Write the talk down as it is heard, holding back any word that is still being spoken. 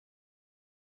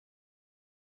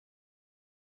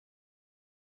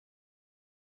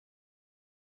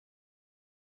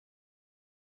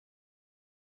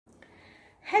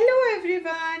Hello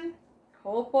everyone.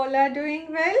 Hope all are doing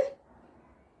well.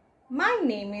 My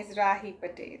name is Rahi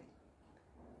Patel.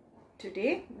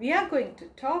 Today we are going to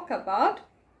talk about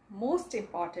most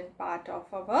important part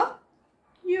of our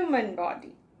human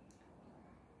body.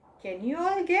 Can you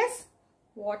all guess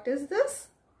what is this?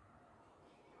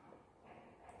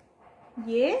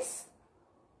 Yes?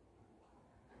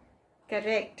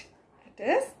 Correct. It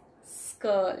is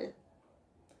skull.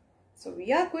 So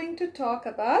we are going to talk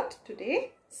about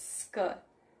today skull.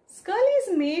 Skull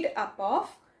is made up of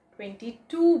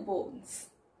 22 bones.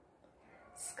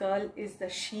 Skull is the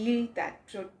shield that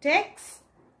protects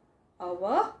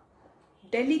our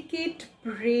delicate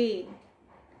brain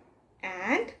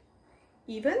and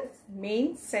even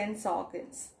main sense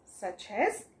organs such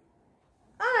as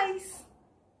eyes.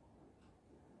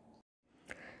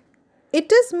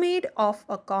 It is made of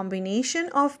a combination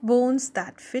of bones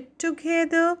that fit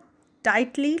together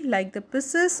tightly like the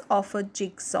pieces of a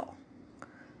jigsaw.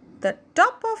 The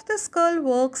top of the skull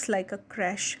works like a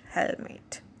crash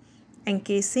helmet,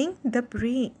 encasing the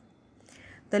brain.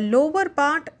 The lower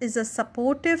part is a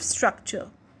supportive structure,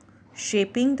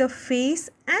 shaping the face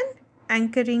and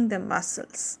anchoring the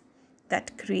muscles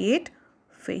that create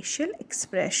facial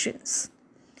expressions.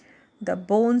 The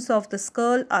bones of the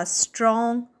skull are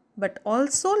strong but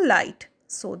also light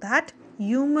so that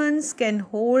humans can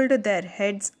hold their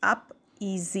heads up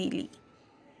easily.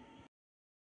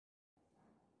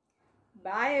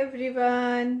 Bye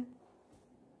everyone.